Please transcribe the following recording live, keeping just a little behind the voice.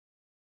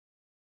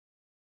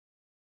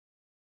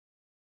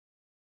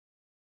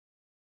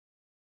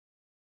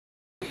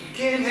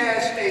Ken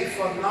has a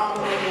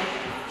phenomenal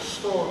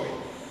story.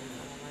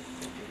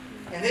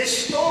 And his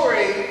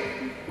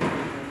story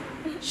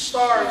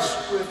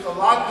starts with a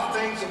lot of the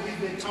things that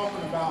we've been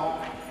talking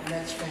about, and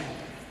that's family.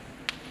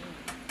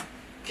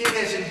 Ken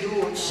has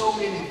endured so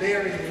many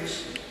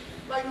barriers,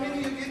 like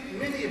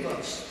many of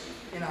us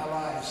in our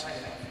lives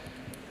have.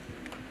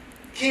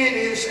 Ken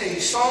is a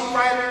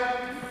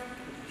songwriter.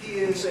 He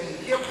is a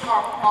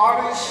hip-hop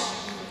artist.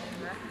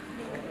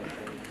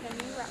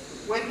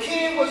 When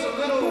Ken was a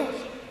little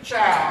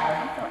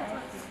child,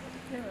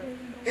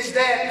 his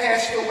dad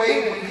passed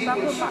away when he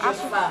was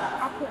just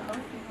 5.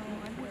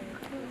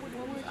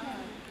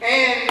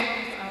 And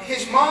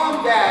his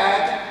mom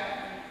died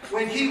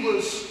when he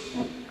was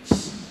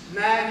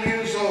 9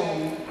 years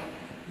old,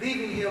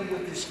 leaving him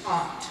with his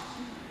aunt.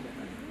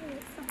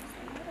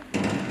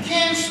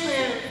 Ken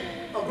spent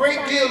a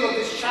great deal of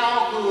his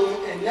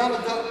childhood and young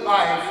adult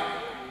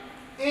life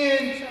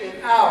in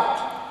and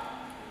out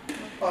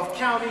of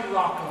county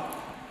lockup.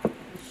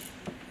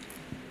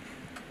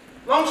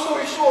 Long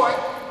story short,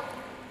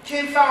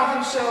 Ken found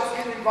himself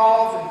getting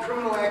involved in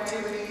criminal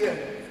activity and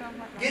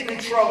getting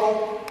in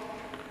trouble,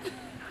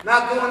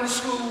 not going to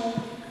school,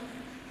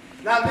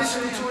 not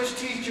listening to his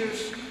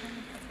teachers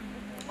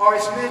or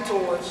his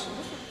mentors,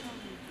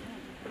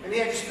 and he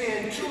had to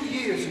spend 2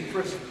 years in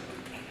prison.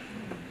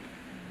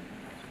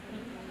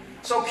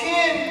 So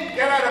Ken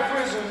got out of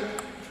prison.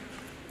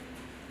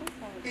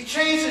 He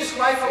changed his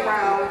life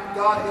around,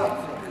 God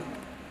helped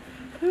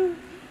him.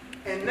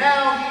 And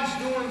now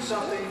he's doing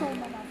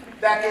something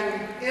that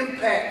can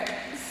impact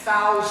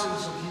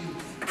thousands of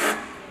youth.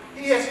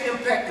 He has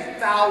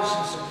impacted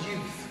thousands of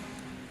youth.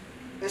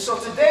 And so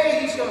today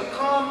he's going to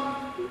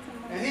come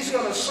and he's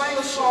going to sing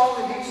a song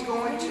and he's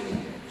going to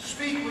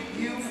speak with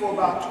you for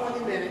about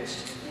 20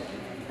 minutes.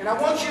 And I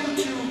want you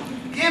to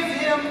give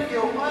him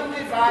your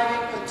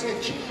undivided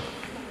attention.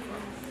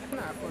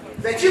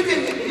 That you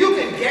can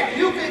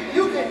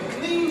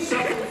glean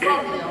something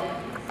from him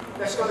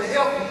that's going to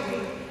help you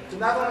to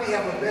not only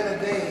have a better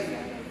day,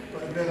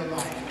 but a better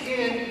life.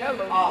 Ken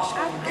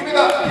Osbourne. Give it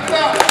up. Give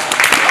it up.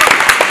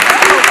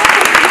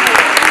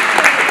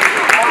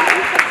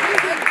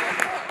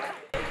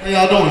 How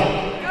y'all doing?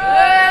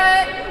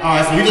 Good. All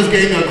right, so you just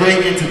gave me a great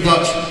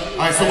introduction.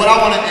 All right, so what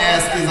I want to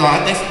ask is,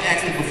 I think you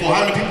asked me before,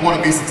 how many people want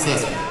to be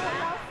successful?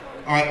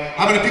 All right,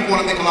 how many people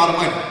want to make a lot of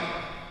money?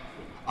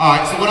 All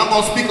right, so what I'm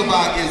going to speak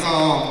about is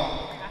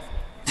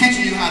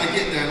teaching you how to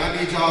get there, and I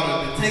need y'all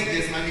to take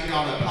this, and I need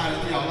y'all to apply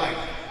this to your life.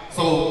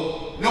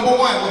 So, number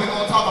one, what we're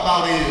going to talk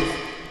about is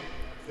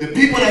the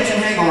people that you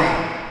hang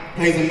around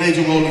plays a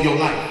major role in your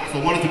life. So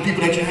one is the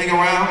people that you hang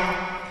around,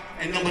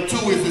 and number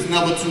two is it's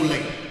never too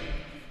late.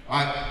 All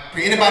right,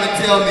 can anybody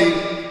tell me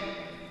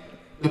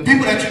the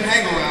people that you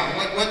hang around,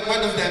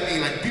 what does that mean?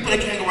 Like, the people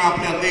that you hang around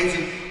play a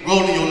major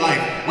role in your life.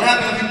 What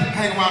happens if you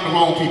hang around the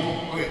wrong people?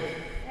 Go ahead.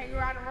 Hang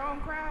around the wrong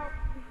crowd,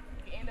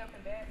 you end up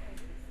in bad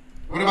places.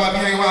 What about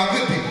if you hang around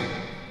good people?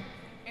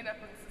 End up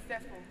in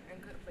successful and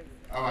good places.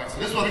 All right, so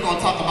this is what we're going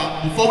to talk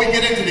about. Before we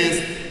get into this,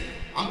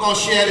 I'm going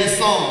to share this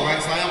song, right?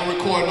 So I am a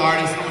recording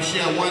artist. I'm going to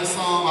share one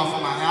song off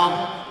of my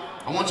album.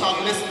 I want y'all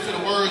to listen to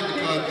the words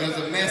because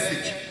there's a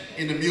message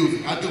in the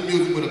music. I do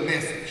music with a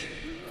message.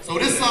 So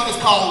this song is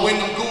called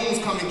When Them Goons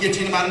Come and Get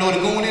You. Anybody know what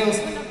a goon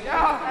is?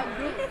 All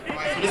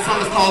right, so this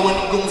song is called When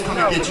Them Goons Come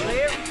and Get You.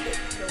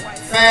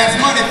 Fast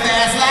money,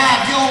 fast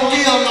life, you don't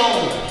live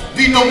long.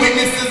 Leave no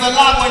witnesses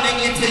alive when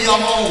they enter your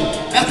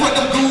home. That's what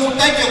them goons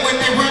thinking when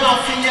they run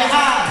off in your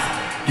highs.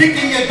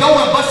 Kicking your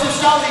door and bust your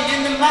shawty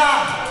in the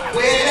mouth.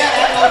 Where that?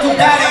 I know you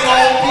got it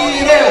all,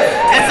 beat up.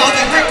 That's all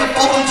you heard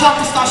before them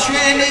choppers start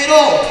shredding it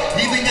off.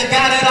 Either you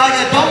got it or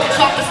you don't,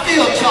 chop the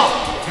steel chop.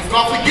 Cause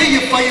God forgive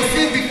you for your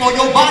sins before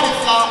your body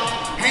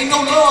flop. Ain't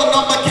no love,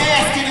 no but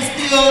casket is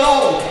still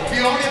old.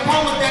 The only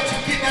promise that you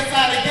get, that's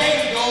how the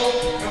game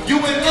goes. If you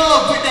in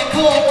love with that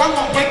code, I'm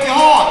gonna break your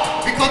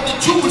heart. Because the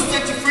truth will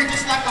set you free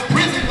just like a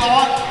prison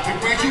guard. It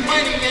brings you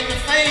money and the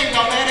fame,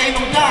 no, that ain't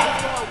no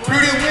doubt.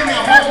 Pretty women,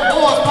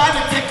 homeboys,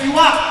 probably take you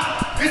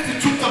out. It's the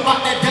truth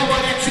about that devil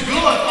that you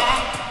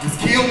glorify. It's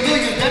kill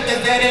millions,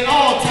 that in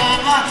all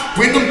time high.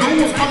 When them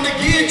goons come to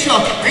get you,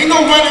 ain't no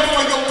running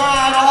for your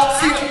line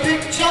off. See the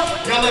picture?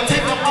 Y'all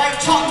take a right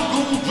chalk and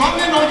goons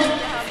drumming on you.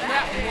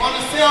 You wanna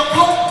sell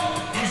coke?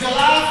 Use your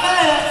line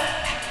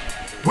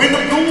fast. When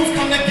them goons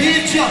come to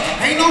get you,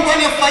 ain't no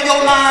running for your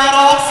line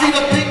off. See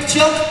the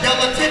picture? Y'all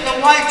take a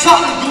white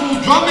chalk and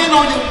goons drumming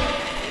on you.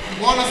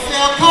 You wanna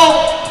sell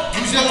coke?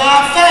 Use your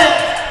line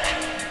fast.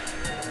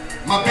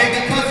 My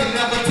baby cousin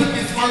never took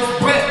his first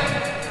breath.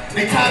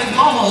 They tied his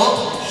mama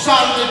up,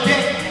 shot her to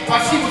death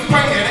while she was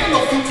pregnant. Ain't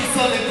no future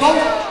selling coke.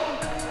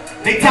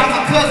 They tied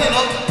my cousin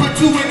up, put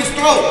 2 in his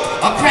throat.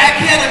 A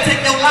crackhead'll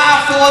take your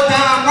life for a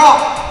dime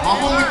rock. My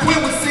homie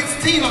Quinn was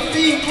 16, a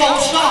fiend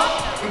close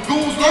shop. The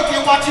goons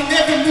lurking, watching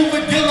every move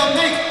a dealer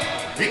make.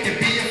 It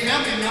could be a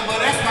family member,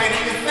 that's right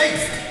in your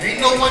face.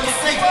 Ain't no one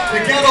safe,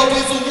 the ghetto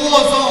is a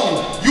war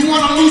zone. You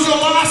wanna lose your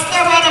life,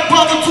 stare at a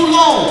brother too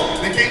long.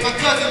 They gave my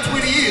cousin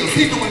 20 years,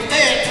 he doing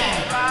bad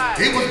time.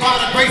 It was by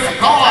the grace of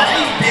God,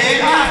 I ain't dead.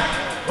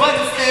 But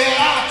instead,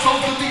 I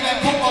chose to leave that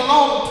poke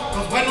alone.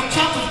 Cause when them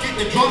choppers get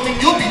the drumming,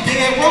 you'll be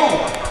dead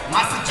wrong.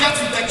 My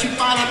suggestion is that you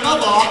find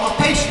another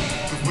occupation.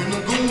 Cause when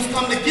the goons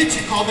come to get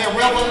you, call that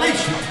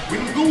revelation.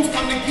 When the goons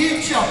come to get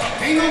you,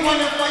 ain't no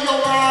running for your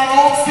ride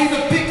off. See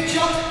the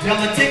picture? They'll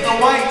take a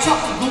white chop,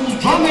 the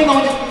goons drumming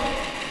on you.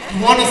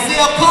 You wanna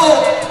sell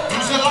cold,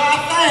 use your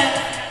life fast.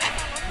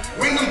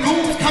 When the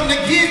goons come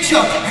to get you,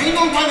 ain't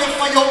no running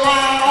for your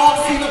ride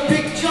off. See the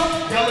picture?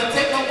 They'll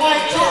take a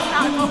white chop,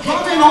 goons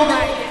drumming on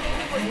you.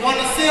 You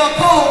wanna sell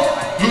cold,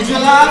 use your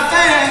life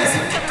fast.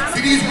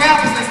 See these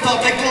rappers and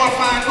stuff, they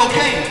glorifying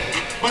cocaine.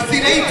 But see,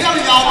 they ain't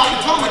telling y'all about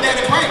the drama that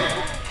it brings.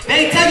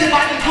 They ain't telling you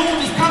about the goons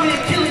that's coming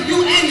and killing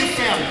you and your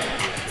family.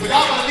 So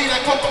y'all gotta leave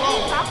that coke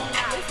alone.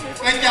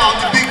 Thank y'all,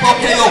 the big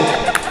KO.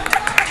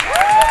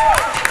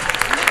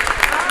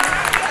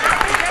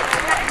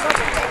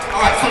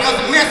 Alright, so there's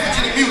a message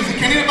in the music.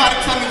 Can anybody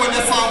tell me what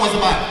that song was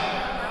about?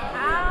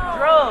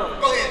 Drugs.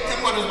 Go ahead, tell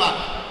me what it was about.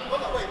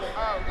 Hold on, wait.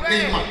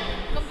 Need your mic.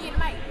 Come get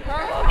the mic.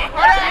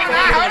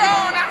 Hold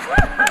on now.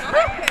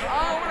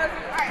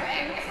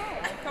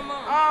 Come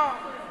on.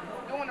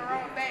 Doing the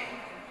wrong thing.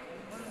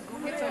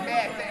 It's a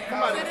bad thing.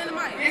 Sit in the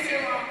mic.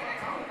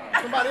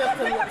 Somebody else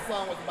tell me what the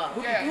song was about.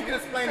 Who can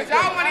explain it?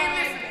 Y'all want to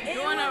listen.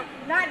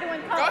 Not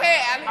doing coke. Go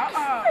ahead, Alex.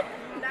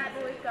 Not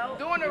doing coke.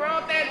 Doing the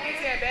wrong thing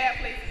gets you in bad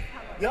places.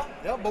 Yep,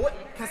 but what,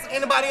 can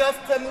anybody else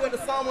tell me what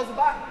the song was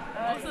about?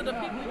 Most of the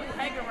people you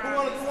hang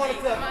around. Who wanna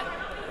tell me?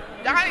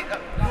 Y'all need to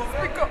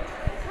speak up.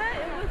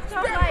 It was so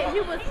like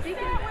you was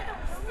speaking.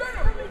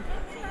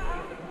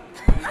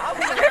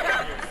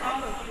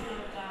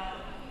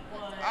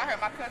 I heard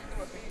my cousin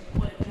do a beat.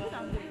 What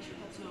doesn't lead you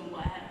to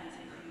what happens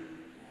if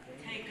you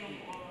take them,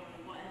 or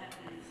what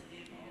happens if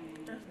you take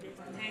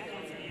them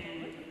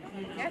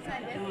and That's not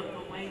do this. it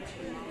for way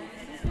too long.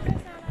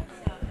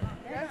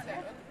 That's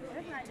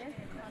not this.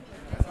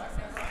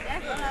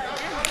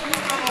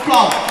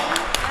 Applause.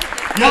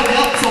 Yup.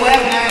 So what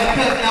happened? I had a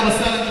cousin that was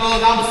selling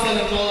drugs. I was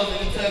selling drugs, and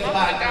he told me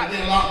about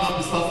getting locked up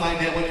and stuff like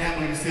that. What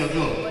happened when you sell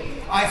drugs?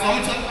 All right, so I'm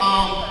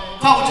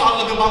gonna talk with y'all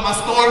a little bit about my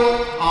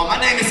story. My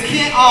name is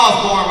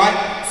Osbourne, right?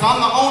 So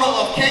I'm the owner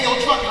of KO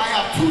Truck, and I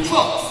have 2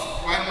 trucks,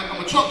 right?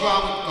 I'm a truck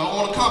driver,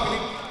 own a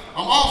company.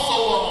 I'm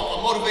also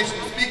a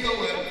motivational speaker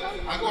where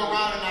I go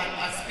around and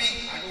I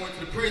speak. I go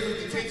into the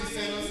prisons, detention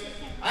centers.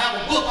 I have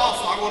a book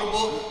also. I wrote a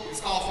book.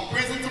 It's called From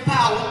Prison to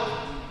Power.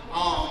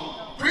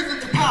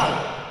 Prison to Power.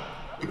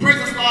 The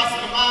prison starts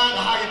in the mind.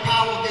 The higher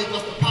power gives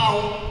us the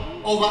power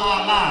over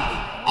our lives.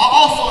 I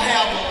also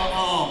have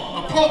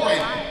a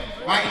program,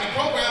 right? And the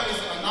program is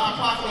a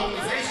non-profit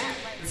organization.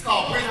 It's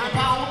called Prison to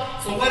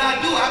Power. So what I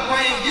do, I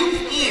bring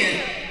youth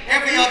in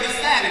every other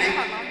Saturday.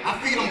 I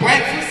feed them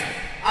breakfast.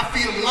 I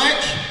feed them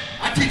lunch.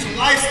 I teach them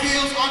life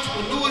skills,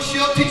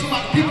 entrepreneurship, teach them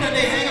about the people that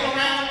they hanging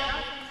around.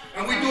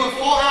 And we do it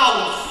 4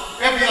 hours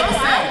every other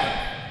Saturday.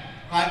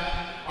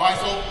 Right? All right,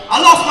 so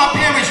I lost my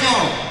parents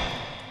young.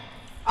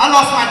 I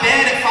lost my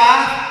dad at 5.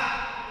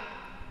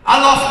 I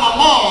lost my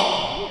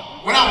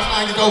mom when I was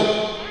 9 years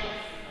old.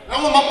 And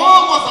when my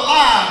mom was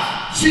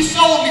alive, she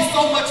showed me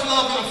so much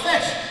love and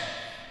affection.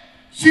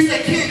 She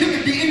said, "Kid, you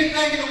can be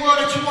anything in the world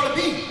that you want to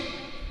be."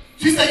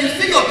 She said, "You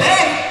see your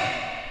daddy?"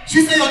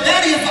 She said, "Your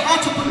daddy is an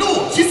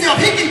entrepreneur." She said,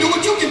 "If he can do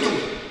it, you can do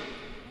it."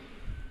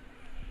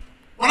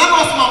 When I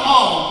lost my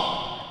mom,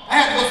 I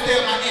had to go stay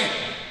with my aunt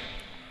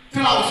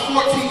till I was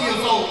 14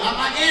 years old. Now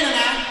my aunt and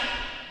I,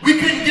 we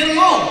couldn't get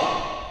along.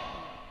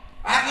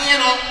 I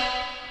ended up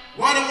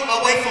running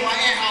away from my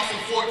aunt's house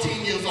at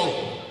 14 years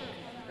old.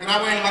 And I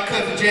ran to my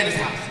cousin Janet's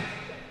house.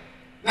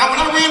 Now when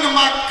I ran to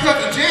my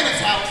cousin Janet's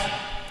house,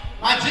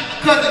 my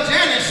cousin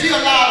Janet, she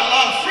allowed a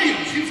lot of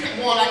freedom. She was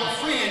more like a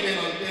friend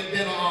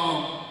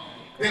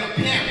than a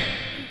parent.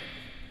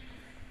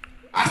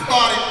 I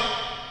started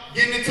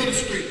getting into the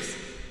streets.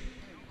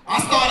 I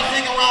started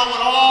hanging around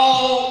with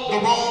all the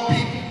wrong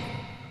people.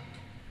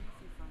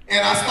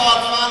 And I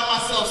started finding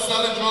myself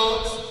selling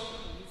drugs,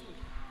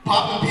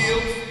 popping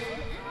pills,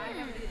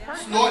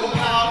 snorting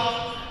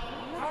powder,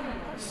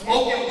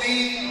 smoking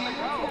weed,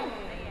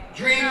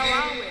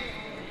 drinking,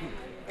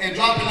 and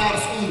dropping out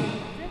of school.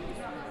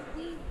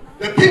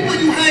 The people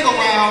you hang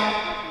around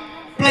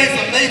plays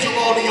a major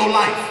role in your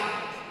life.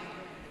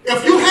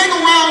 If you hang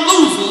around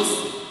losers,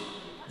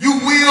 you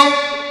will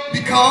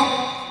become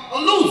a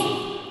loser.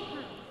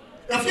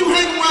 If you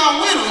hang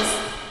around winners,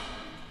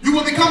 you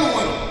will become a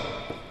winner.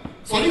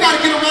 So you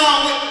gotta get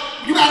around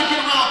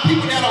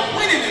people that are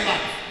winning in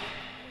life.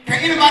 Can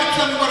anybody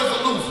tell me what is a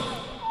loser?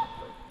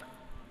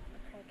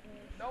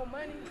 No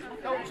money,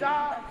 no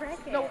job,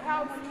 no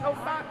house, no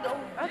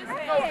phone,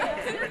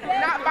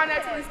 not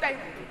financially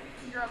stable.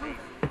 You're a loser.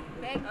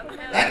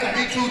 That could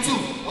be true too.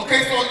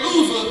 Okay, so a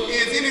loser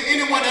is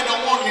anyone that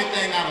don't want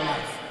anything out of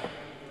life.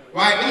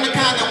 Right? Them the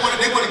kind that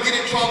they want to get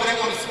in trouble, they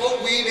want to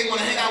smoke weed, they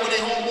want to hang out with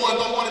their homeboys,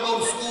 don't want to go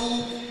to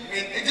school,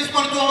 and just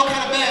want to do all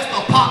kind of bad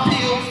stuff, pop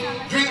pills,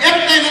 drink,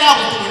 everything that I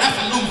was doing, that's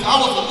a loser. I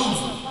was a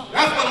loser.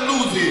 That's what a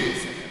loser is.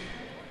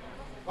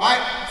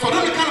 Right? So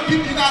them the kind of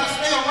people you got to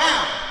stay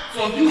around.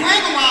 So if you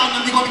hang around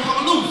them, you're going to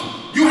become a loser.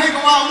 You hang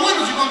around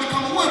winners, you're going to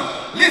become a winner.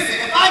 Listen,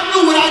 if I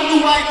knew what I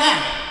knew right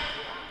now,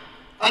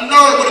 a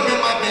nerd would have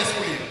been my best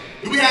friend.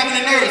 Do we have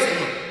any nerds in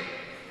here?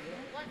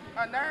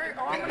 A nerd?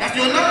 Oh, I'm a That's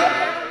your nerd?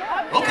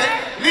 Okay,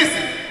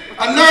 listen.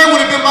 A nerd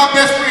would have been my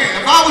best friend.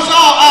 If I was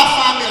y'all, I'd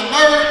find me a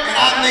nerd and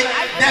I'd make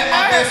that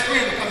my best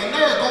friend because a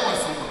nerd going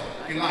somewhere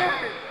in life.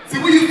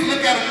 See, we used to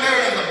look at a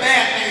nerd as a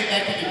bad thing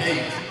back in the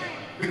days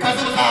because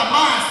it was our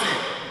mindset.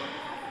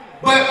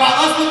 But by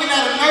us looking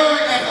at a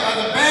nerd as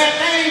a bad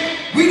thing,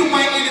 we the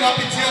one ended up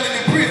in jail and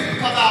in prison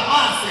because of our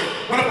mindset.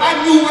 But if I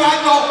knew what I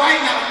know right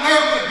now, a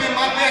nerd would have been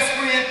my best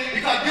friend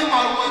because them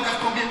are the ones that's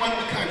going to be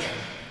running the country.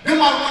 Them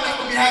are the ones that's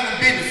going to be having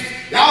businesses.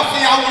 Y'all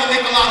say y'all want to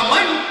make a lot of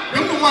money.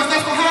 Them the ones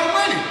that's going to have the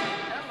money.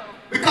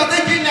 Because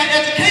they're getting that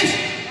education.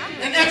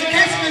 And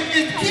education is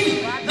the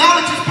key.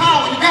 Knowledge is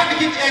power. You got to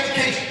get the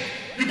education.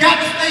 You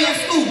got to stay in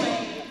school.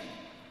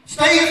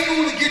 Stay in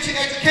school and get your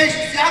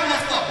education. See, I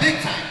messed up big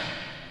time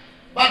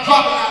by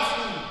dropping out of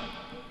school.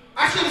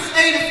 I should have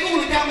stayed in school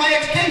and got my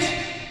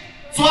education.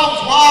 So I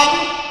was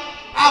robbing,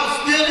 I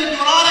was stealing, doing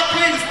all that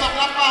crazy stuff,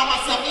 and I found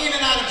myself in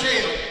and out of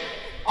jail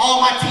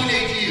all my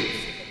teenage years.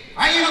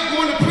 I ended up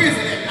going to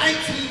prison at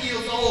 19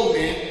 years old,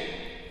 man.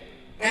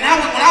 And when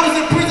I was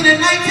in prison at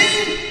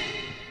 19,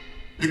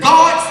 the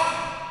guards,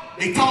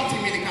 they talked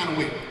to me any kind of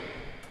way.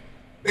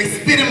 They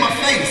spit in my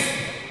face.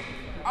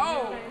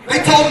 Oh.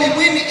 They told me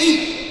when to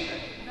eat,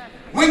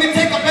 when to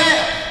take a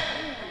bath,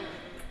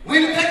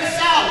 when to take a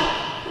shower.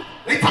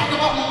 They talked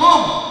about my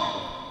mama.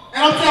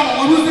 And I'm telling you,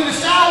 when we was in the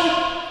shower,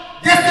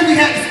 guess who we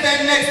had to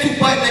stand next to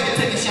butt naked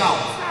taking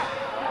showers?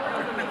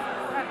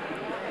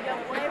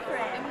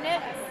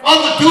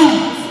 Other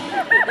dudes.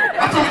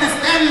 I'm talking about just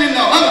standing in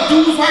there. Other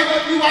dudes right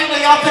there, you right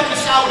there, y'all taking a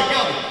shower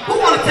together. Who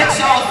want to take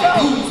showers with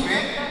dudes,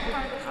 man?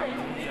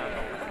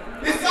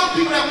 There's some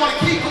people that want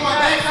to keep going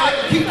back so they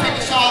can keep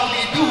taking showers with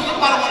these dudes.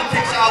 Nobody want to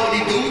take showers with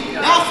these dudes.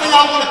 Y'all say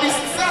y'all want to be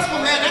successful,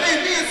 man. That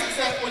ain't being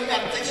successful. You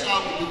got to take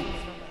showers with dudes.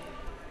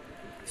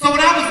 So when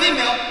I was in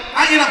there,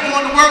 I ended up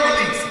going to work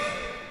release.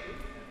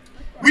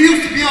 We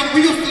used to be outside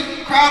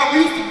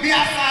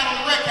on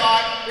the rec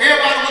yard.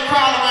 Everybody would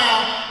crowd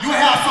around. You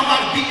would have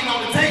somebody beating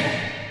on the table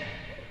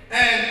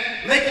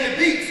and licking the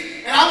beats.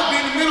 And I would be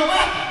in the middle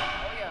rapping.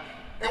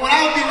 And when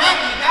I would be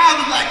rapping, the guy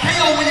was like,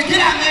 KO, when you get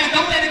out, man,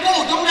 don't let it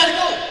go. Don't let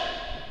it go.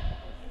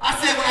 I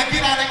said, when I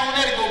get out, I ain't gonna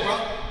let it go, bro.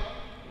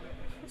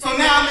 So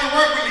now I'm in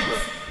work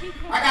release.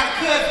 I got a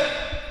cousin.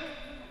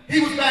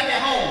 He was back at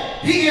home.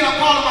 He ended up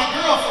calling my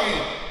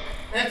girlfriend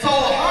and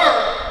told her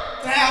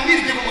to have me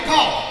to give him a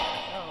call.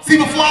 See,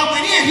 before I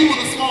went in, he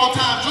was a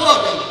small-time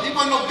drug dealer. He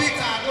wasn't no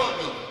big-time drug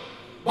dealer.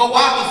 But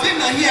while I was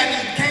in there, he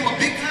actually became a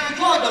big-time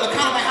drug dealer,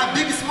 kind of like how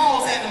Biggie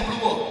Smalls had them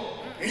blew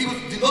up. And he was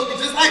looking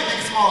just like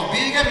Biggie Smalls,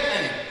 big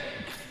everything.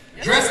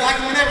 Dressed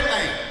like him and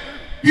everything.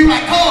 He was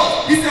like,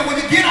 cuz, he said, when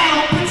you get out,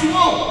 I'm gonna put you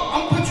on.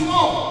 I'm gonna put you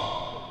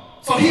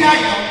on. So here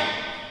I am,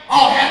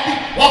 all happy,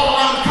 walking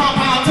around the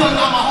compound, telling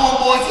all my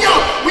homeboys, yo,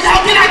 when y'all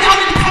get out, y'all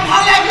need to come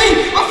holler at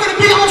me. I'm finna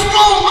be on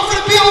strong. I'm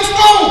finna be on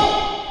strong.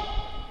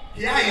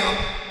 Here I am,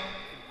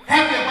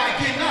 happy about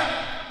getting up,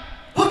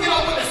 hooking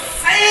up with the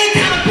same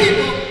kind of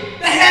people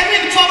that had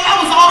me in the trouble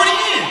I was already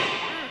in.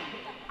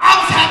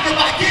 I was happy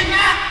about getting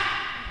out,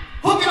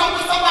 hooking up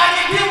with somebody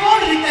that didn't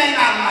want anything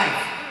out of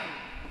life.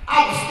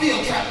 I was still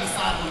trapped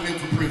inside of a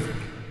mental prison.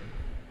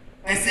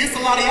 And see, it's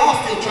a lot of y'all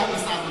still trapped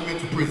inside of a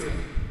mental prison.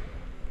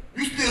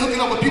 You still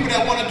hooking up with people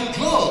that want to do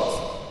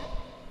drugs,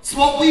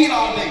 smoke weed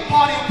all day,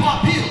 party and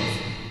pop pills,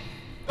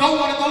 don't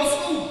want to go to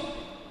school.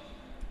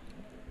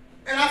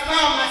 And I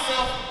found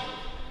myself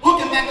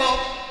hooking back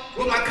up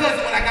with my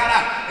cousin when I got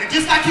out. And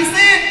just like he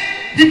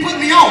said, he put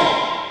me on.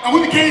 And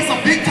we became some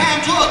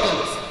big-time drug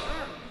dealers.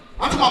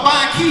 I'm talking about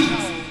buying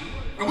keys.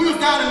 And we was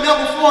down in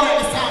Melbourne, Florida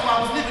at this time where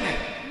I was living at.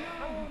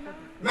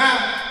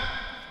 Now,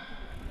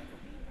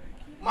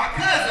 my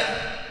cousin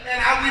and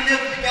we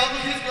lived together,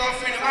 his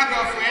girlfriend and my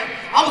girlfriend.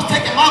 I was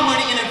taking my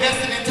money and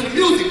investing into the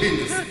music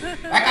business.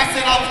 Like I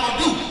said I was going to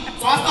do.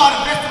 So I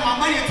started investing my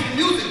money into the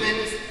music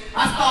business.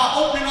 I started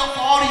opening up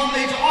for all these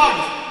major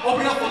artists.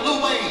 Opening up for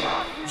Lil Wayne,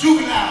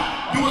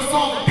 Juvenile, doing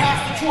songs with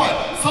Pastor Troy,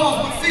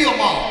 songs with Phil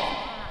Ball.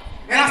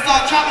 And I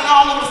started traveling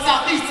all over the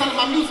Southeast selling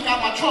my music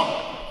out my trunk.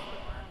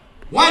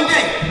 One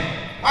day,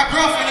 my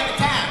girlfriend at the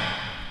time,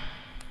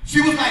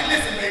 she was like,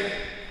 listen, baby.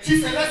 She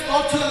said, let's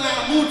go to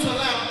Atlanta, move to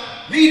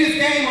Atlanta, leave this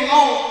game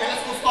alone, and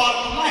let's go start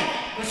a new life.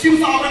 But she was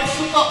already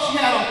shook up. She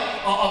had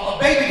a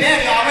baby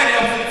daddy already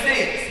that was in the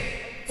feds.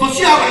 So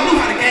she already knew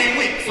how the game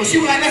went. So she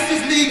was like, let's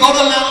just leave, go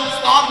to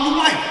Atlanta, start a new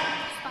life.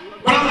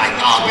 But I'm like,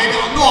 nah, baby, I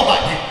don't know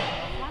about that.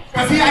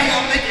 Because here I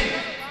am making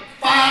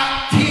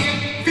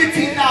 $5,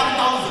 $10, $15,000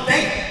 a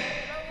day.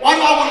 Why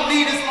do I want to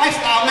leave this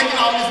lifestyle, making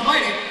all this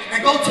money,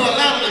 and go to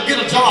Atlanta to get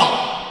a job?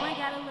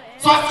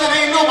 So I said, I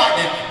ain't know about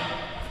that.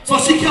 So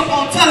she kept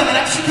on telling me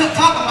that, she kept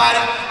talking about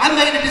it. I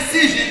made a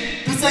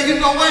decision to say, you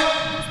know what?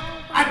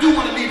 I do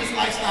want to leave this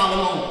lifestyle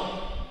alone.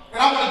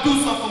 And I want to do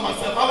something for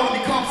myself. I want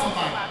to become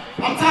somebody.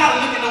 I'm tired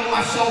of looking over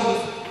my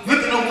shoulders,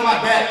 looking over my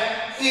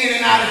back, in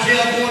and out of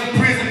jail, going to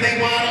prison, they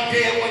wind up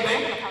dead one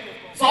day.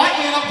 So I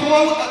ended up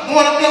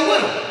going up there with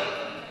her.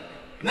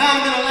 Now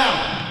I'm in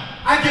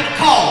Atlanta. I I get a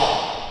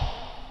call,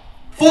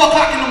 4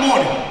 o'clock in the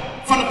morning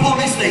from the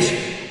police station.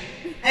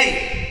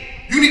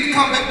 Hey, you need to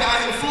come back down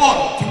here to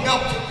Florida to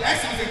help.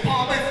 Actually, it was in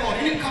Palm Bay, Florida.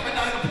 You need to come back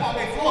down here to Palm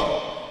Bay, Florida.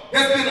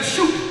 There's been a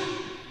shooting.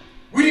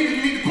 We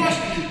need to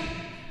question you.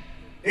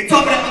 They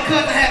told me that my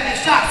cousin had been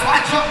shot, so I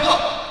jumped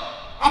up.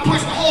 I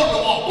punched a hole in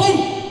the wall, boom,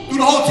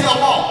 through the hotel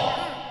wall.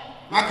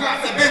 My girl,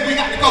 I said, baby, we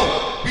got to go.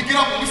 We get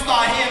up and we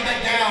start heading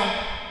back down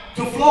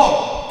to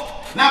Florida.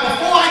 Now,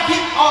 before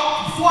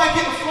I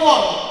get to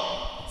Florida,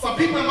 some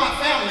people in my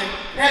family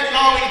had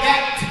already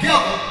got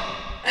together,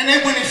 and they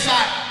went and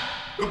shot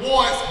the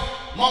boys'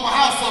 mama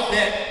house up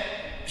there,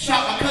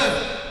 shot my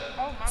cousin.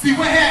 See,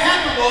 what had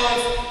happened was,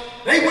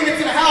 they went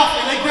into the house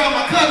and they grabbed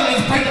my cousin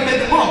and was pregnant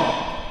baby mama.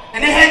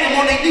 And they had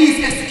them on their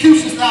knees,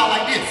 execution style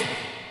like this.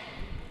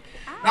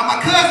 Now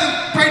my cousin,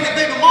 pregnant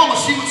baby mama,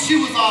 she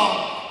was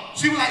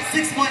like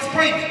 6 months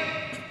pregnant,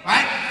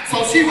 right?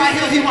 So she right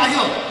here, he right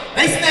here.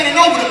 They standing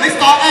over them, they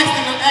start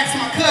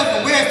asking my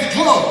cousin, where's the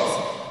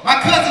drugs? My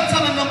cousin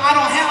telling them, I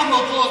don't have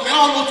no drugs, man,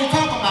 I don't know what you're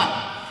talking about.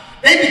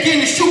 They begin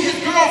to shoot his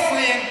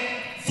girlfriend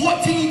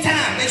 14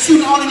 times. They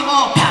shoot her all in the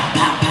arm, pow,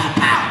 pow, pow,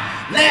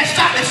 pow. Last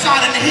shot, they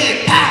shot in the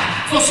head,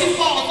 pow. So she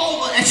falls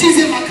over and she's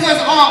in my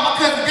cousin's arm, my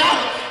cousin got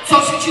her.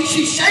 So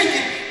she's shaking,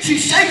 and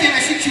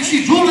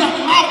she's drooling out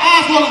the mouth,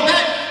 eyes rolling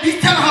back.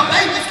 He's telling her,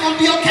 baby, it's gonna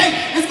be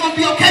okay, it's gonna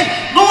be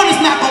okay. Knowing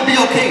it's not gonna be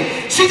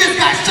okay. She just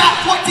got shot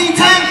 14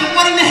 times and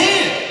one in the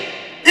head.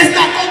 It's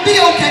not gonna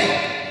be okay.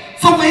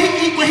 So when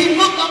he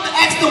looked up and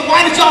asked them,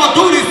 why did y'all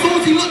do this? As soon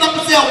as he looked up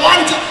and said,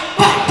 why did y'all,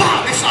 pow,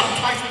 pow, they shot him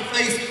twice in the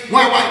face,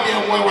 one right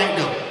there, one right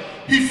there.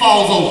 He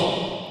falls over.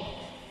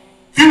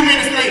 Few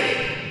minutes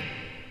later,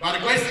 by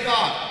the grace of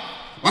God,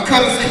 my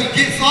cousin said he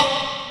gets up,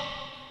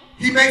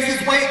 he makes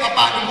his way up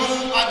out the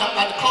room, out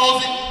the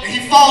closet, and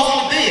he falls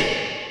on the bed.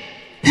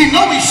 He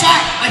know he's shot,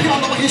 but he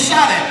don't know what he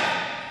shot at.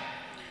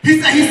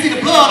 He said he see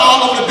the blood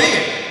all over the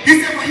bed.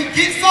 He said when he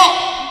gets up,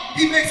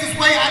 he makes his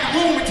way out the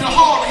room into the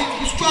hall.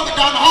 He's struggling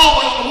down the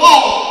hallway on the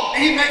wall,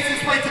 and he makes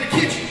his way to the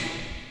kitchen.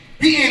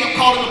 He ended up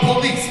calling the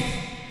police.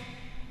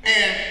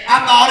 And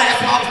after all that,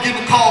 that's why I was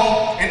getting a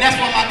call, and that's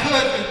why my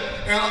cousin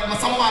and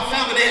some of my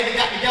family, they had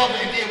got together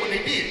and did what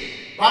they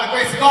did. By the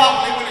grace of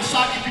God, when they went and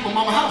shot these people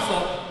mama house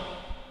up,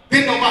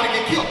 didn't nobody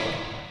get killed.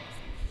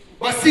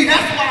 But see,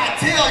 that's why I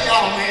tell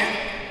y'all, man,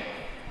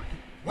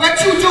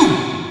 what you do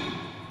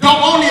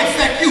don't only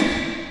affect you,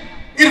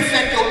 it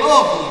affects your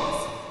loved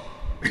ones.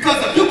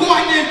 Because if you go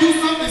out there and do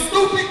something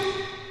stupid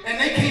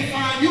and they can't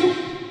find you,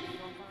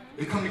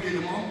 they come to get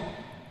your mom,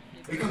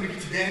 they come to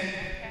get your daddy,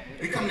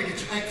 they come to get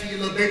your auntie, your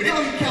little baby. They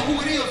don't even care who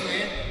it is,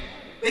 man.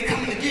 They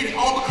coming to get it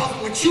all because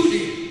of what you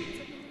did.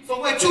 So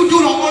what you do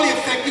don't only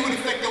affect you, it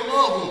affects your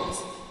loved ones.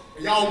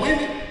 And y'all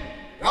women,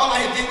 y'all out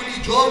here dealing with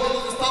these drug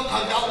dealers and stuff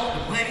because y'all want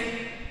the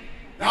money,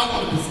 y'all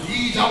want the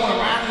prestige, y'all want to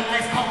ride in the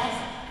nice cars.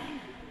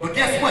 But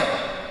guess what?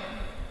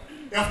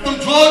 If them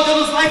drug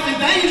dealers' life in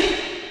danger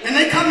and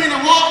they come in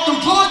and rob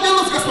them drug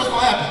dealers, guess what's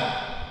going to happen?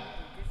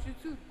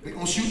 They're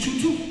going to shoot you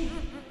too.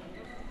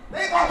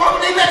 Why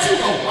would they let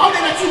you go? Why would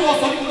they let you go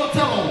so you can go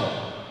tell on them?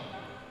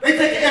 They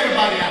taking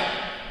everybody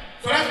out.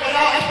 So that's why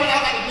y'all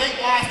got to make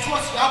wise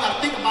choices. Y'all got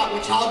to think about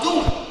what y'all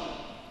doing.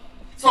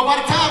 So by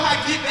the time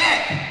I get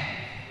back,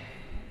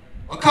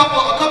 a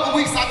couple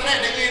weeks after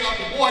that,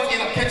 the boys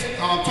end up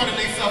turning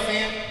themselves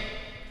in,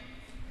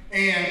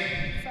 and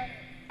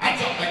I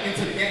jumped back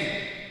into the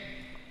game.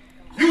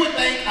 You would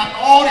think after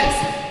all this,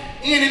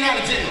 in and out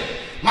of jail,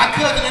 my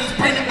cousin and his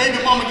pregnant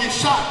baby mama get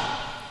shot,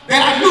 that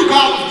I knew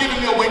God was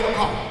giving me a wake-up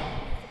call.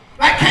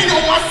 Like, Kato,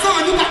 my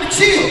son, you got to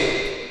chill.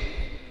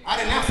 I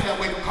didn't answer that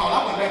wake-up call.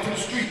 I went back to the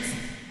streets.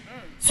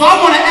 So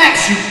I want to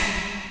ask you,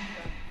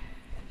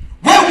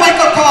 what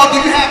wake-up call do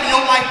you have in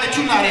your life that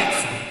you're not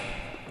answering?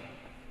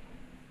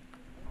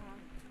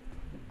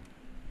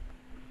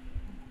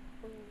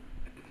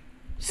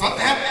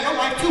 Something happened in your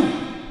life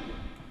too.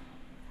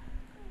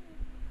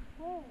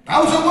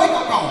 That was your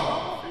wake-up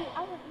call.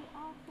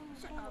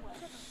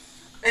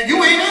 And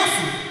you ain't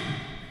answering.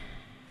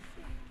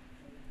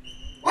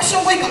 What's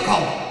your wake-up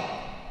call?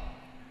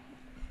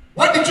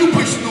 What did you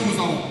push snooze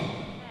on?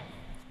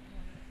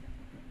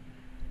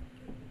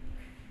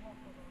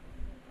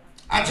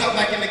 I jumped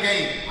back in the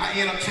game. I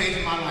ended up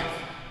changing my life.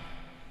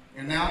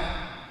 And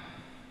now,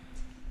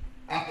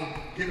 after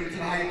giving it to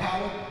the higher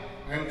power,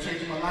 I ended up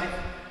changing my life.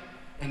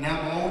 And now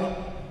I'm owner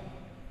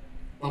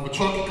of a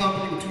trucking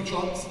company with 2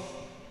 trucks.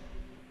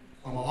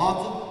 I'm an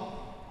author,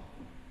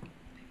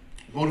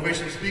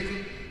 motivational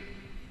speaker.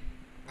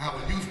 I have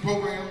a youth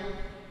program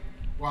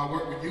where I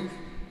work with youth.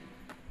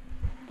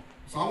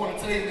 So I want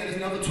to tell you that it's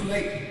never too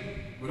late.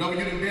 Whatever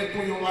you've been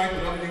through in your life,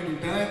 whatever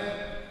you've done,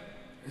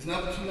 it's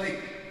never too late.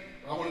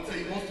 But I want to tell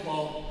you most of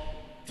all,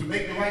 to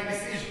make the right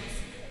decisions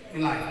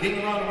in life.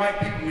 Getting around the right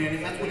people,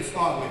 man, that's what it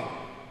starts with.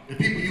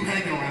 The people you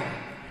hang around.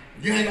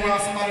 If you hang around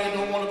somebody that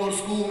don't want to go to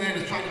school, man,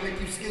 that's trying to make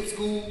you skip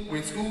school,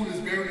 when school is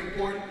very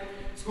important.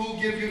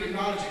 School gives you the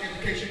knowledge and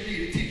education you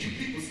need to teach you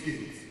people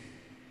skills.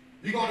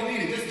 You're going to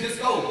need it.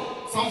 Just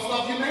go. Some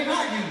stuff you may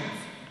not use.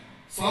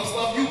 Some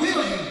stuff you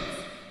will use.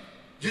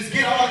 Just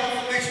get all the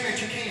information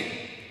that you can.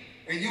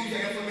 and use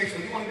that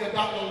information. If you want to be a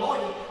doctor or a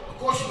lawyer, of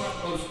course you have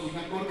to go to school, you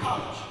have to go to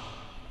college.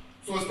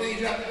 So it's things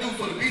you have to do.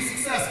 So to be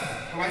successful,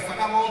 all right, so I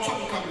got my own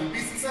trucking company, to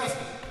be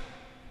successful.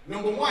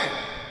 Number one,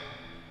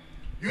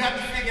 you have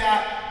to figure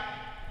out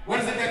what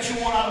is it that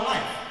you want out of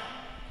life.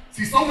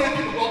 See, so many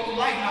people go through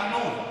life not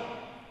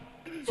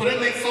knowing. So they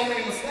make so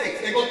many mistakes.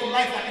 They go through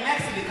life like an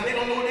accident because they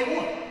don't know what they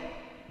want.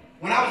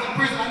 When I was in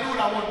prison, I knew what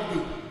I wanted to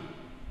do.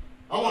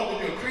 I wanted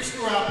to be a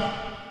Christian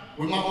rapper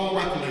with my own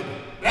record label.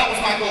 That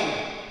was my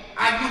goal.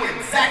 I knew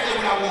exactly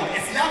what I wanted.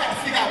 And see, y'all got to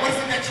figure out what is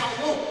it that y'all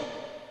want.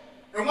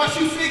 And once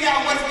you figure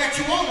out what is it that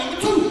you want, number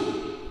two,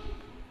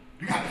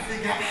 you got to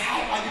figure out how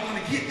are you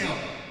going to get there.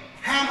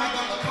 How am I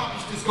going to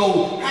accomplish this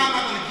goal? How am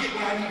I going to get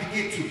where I need to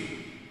get to?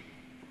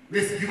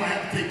 Listen, you might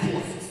have to take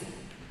courses.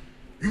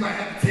 You might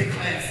have to take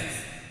classes.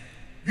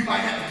 You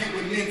might have to get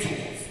with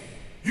mentors.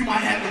 You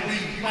might have to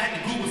read. You might have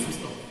to Google some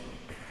stuff.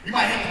 You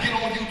might have to get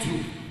on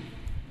YouTube.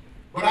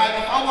 But when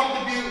I wanted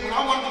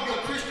to be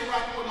a Christian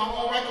rapper with my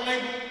own record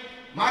label,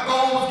 my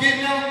goal was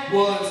getting there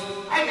was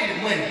I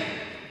needed money,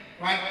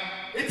 right?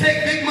 It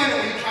takes big money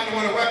when you're trying to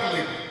run a record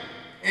label,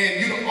 and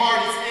you're the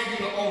artist and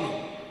you're the owner,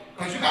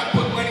 because you got to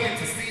put money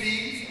into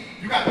CDs.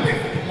 You got to pay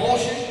for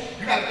promotion.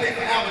 You got to pay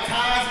for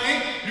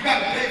advertisement. You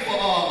got to pay for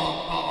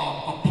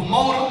a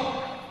promoter,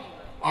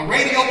 a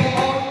radio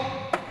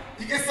promoter.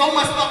 You get so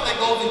much stuff that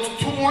goes into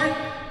touring.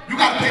 You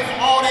got to pay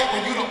for all that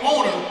when you're the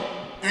owner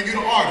and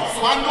you're the artist.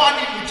 So I knew I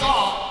needed a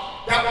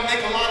job that would make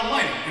a lot of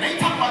money. And I ain't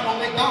talking about no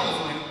McDonald's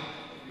money.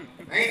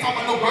 I ain't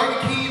talking about no Burger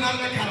King, none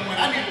of that kind of money.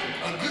 I need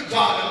a good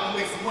job that will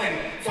make some money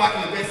so I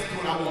can invest into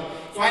what I want.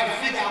 So I had to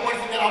figure out what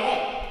is it that I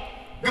want.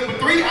 Number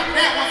three, after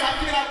that, once I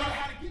figured out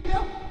how to get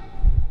there,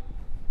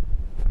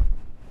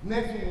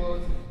 next one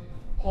was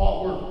hard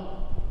work.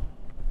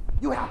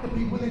 You have to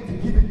be willing to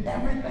give it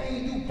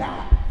everything you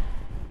got.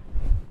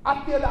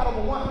 I filled out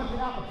over 100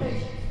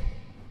 applications.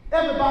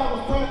 Everybody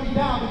was turning me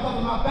down because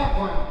of my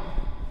background.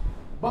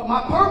 But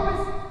my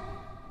purpose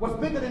was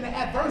bigger than the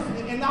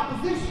adversity and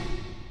opposition.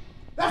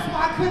 That's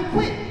why I couldn't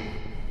quit.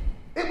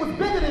 It was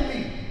bigger than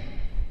me.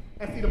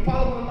 And see, the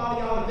problem with a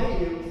lot of y'all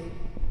today is,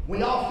 when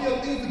y'all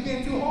feel things are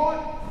getting too hard,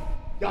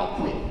 y'all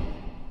quit.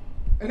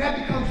 And that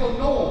becomes your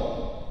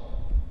norm.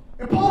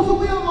 Impose a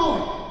will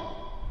on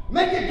it.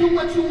 Make it do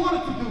what you want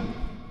it to do.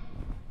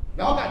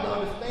 Y'all got to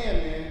understand,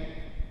 man.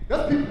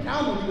 There's people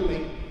counting on you to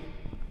make it.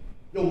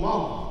 Your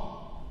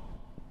mama,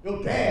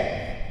 your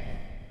dad,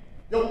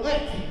 your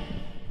auntie,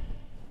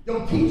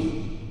 your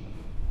teacher,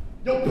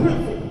 your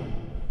principal.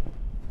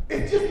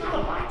 It's just not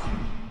about you.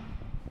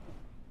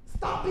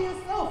 Stop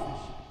being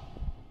selfish.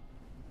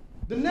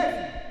 The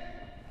next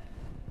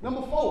one,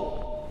 number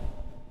 4,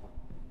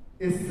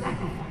 is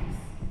sacrifice.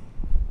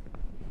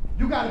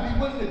 You got to be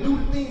willing to do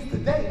the things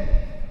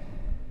today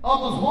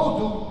others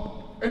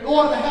won't do in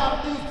order to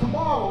have things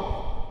tomorrow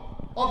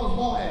others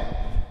won't have.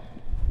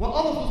 When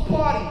others was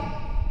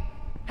partying,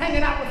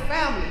 hanging out with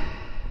family,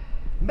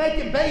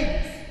 making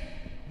babies,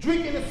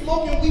 drinking and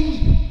smoking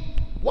weed,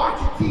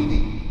 watching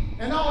TV,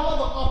 and all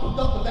other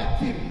unproductive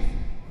activities,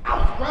 I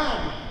was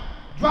grinding,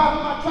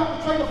 driving my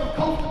tractor trailer from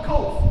coast to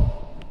coast,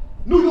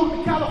 New York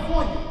to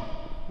California.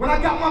 When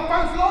I got my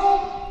first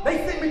load, they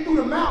sent me through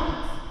the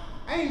mountains.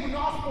 I ain't even know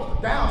I was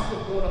supposed to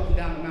downshift going up and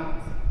down the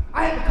mountains.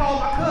 I had to call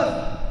my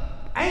cousin.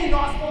 I ain't know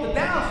I was supposed to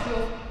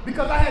downshift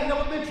because I had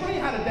never been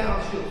trained how to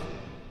downshift.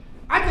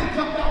 I just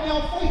jumped out there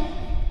on faith.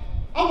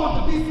 I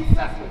wanted to be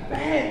successful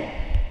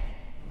bad.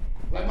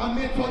 Like my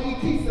mentor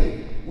E.T.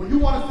 said, when you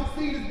want to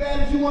succeed as bad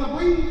as you want to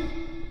breathe,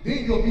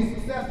 then you'll be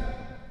successful.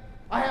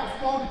 I had a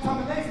strong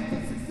determination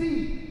to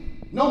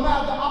succeed, no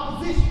matter the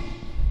opposition.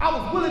 I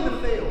was willing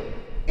to fail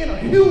in a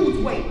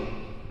huge way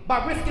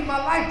by risking my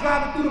life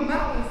driving through the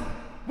mountains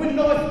with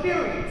no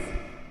experience.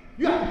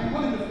 You have to be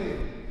willing to fail.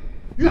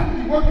 You have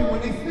to be working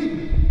when they're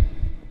sleeping.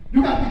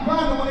 You got to be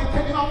grinding when they're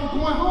taking off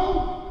and going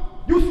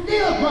home. You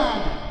still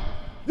grinding.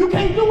 You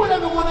can't do what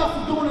everyone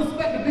else is doing and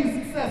expect to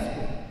be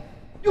successful.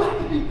 You have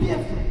to be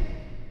different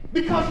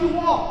because you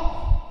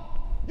are.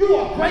 You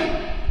are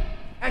great.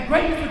 And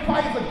greatness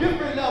requires a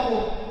different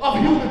level of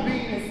human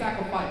being and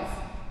sacrifice.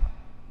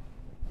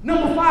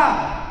 Number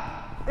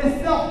 5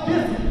 is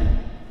self-discipline.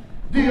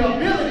 The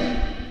ability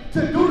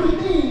to do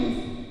the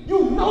things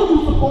you know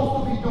you're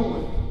supposed to be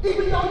doing,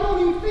 even though you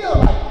don't even feel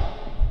like it.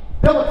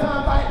 There were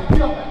times I had to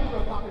get up at 3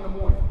 o'clock in the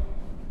morning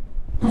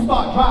to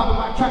start driving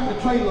my tractor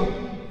trailer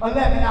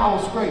 11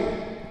 hours straight.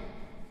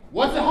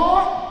 Was it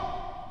hard?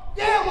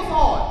 Yeah, it was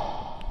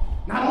hard.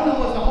 Not only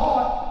was it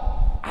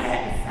hard, I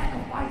had to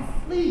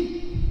sacrifice sleep.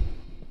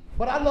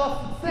 But I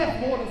love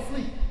success more than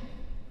sleep.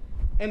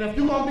 And if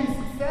you're going to be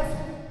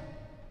successful,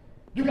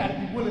 you got to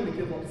be willing to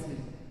give up sleep.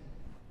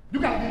 You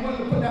got to be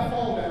willing to put that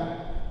phone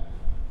down,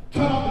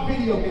 turn off the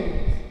video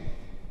games,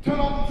 turn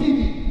off the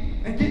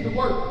TV, and get to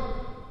work.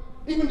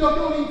 Even though you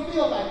don't even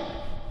feel like it.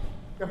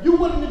 If you're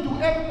willing to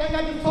do everything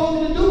I just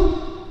told you to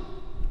do,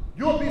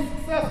 you'll be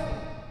successful.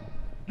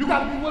 You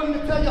got to be willing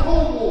to tell your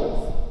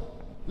homeboys,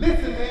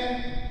 listen,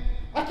 man,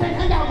 I can't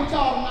hang out with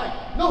y'all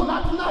tonight. No,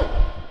 not tonight.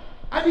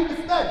 I need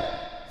to study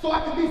so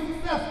I can be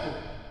successful.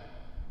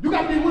 You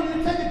got to be willing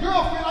to tell your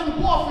girlfriend or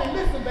your boyfriend,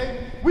 listen,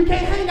 baby, we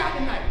can't hang out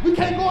tonight. We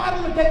can't go out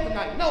on a date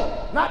tonight.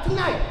 No, not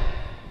tonight.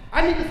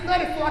 I need to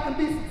study so I can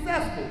be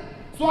successful,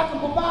 so I can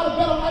provide a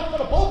better life for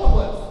the both of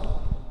us.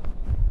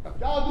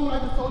 If y'all do what I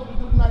just told you to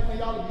do tonight, then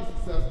y'all will be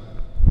successful.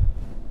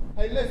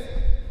 Hey,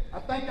 listen, I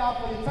thank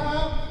y'all for your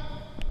time.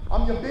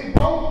 I'm your big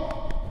bro,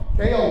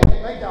 KO.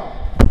 Thank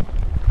y'all.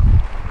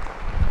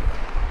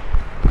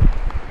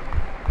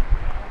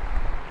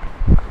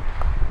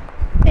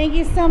 Thank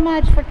you so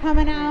much for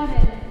coming out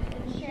and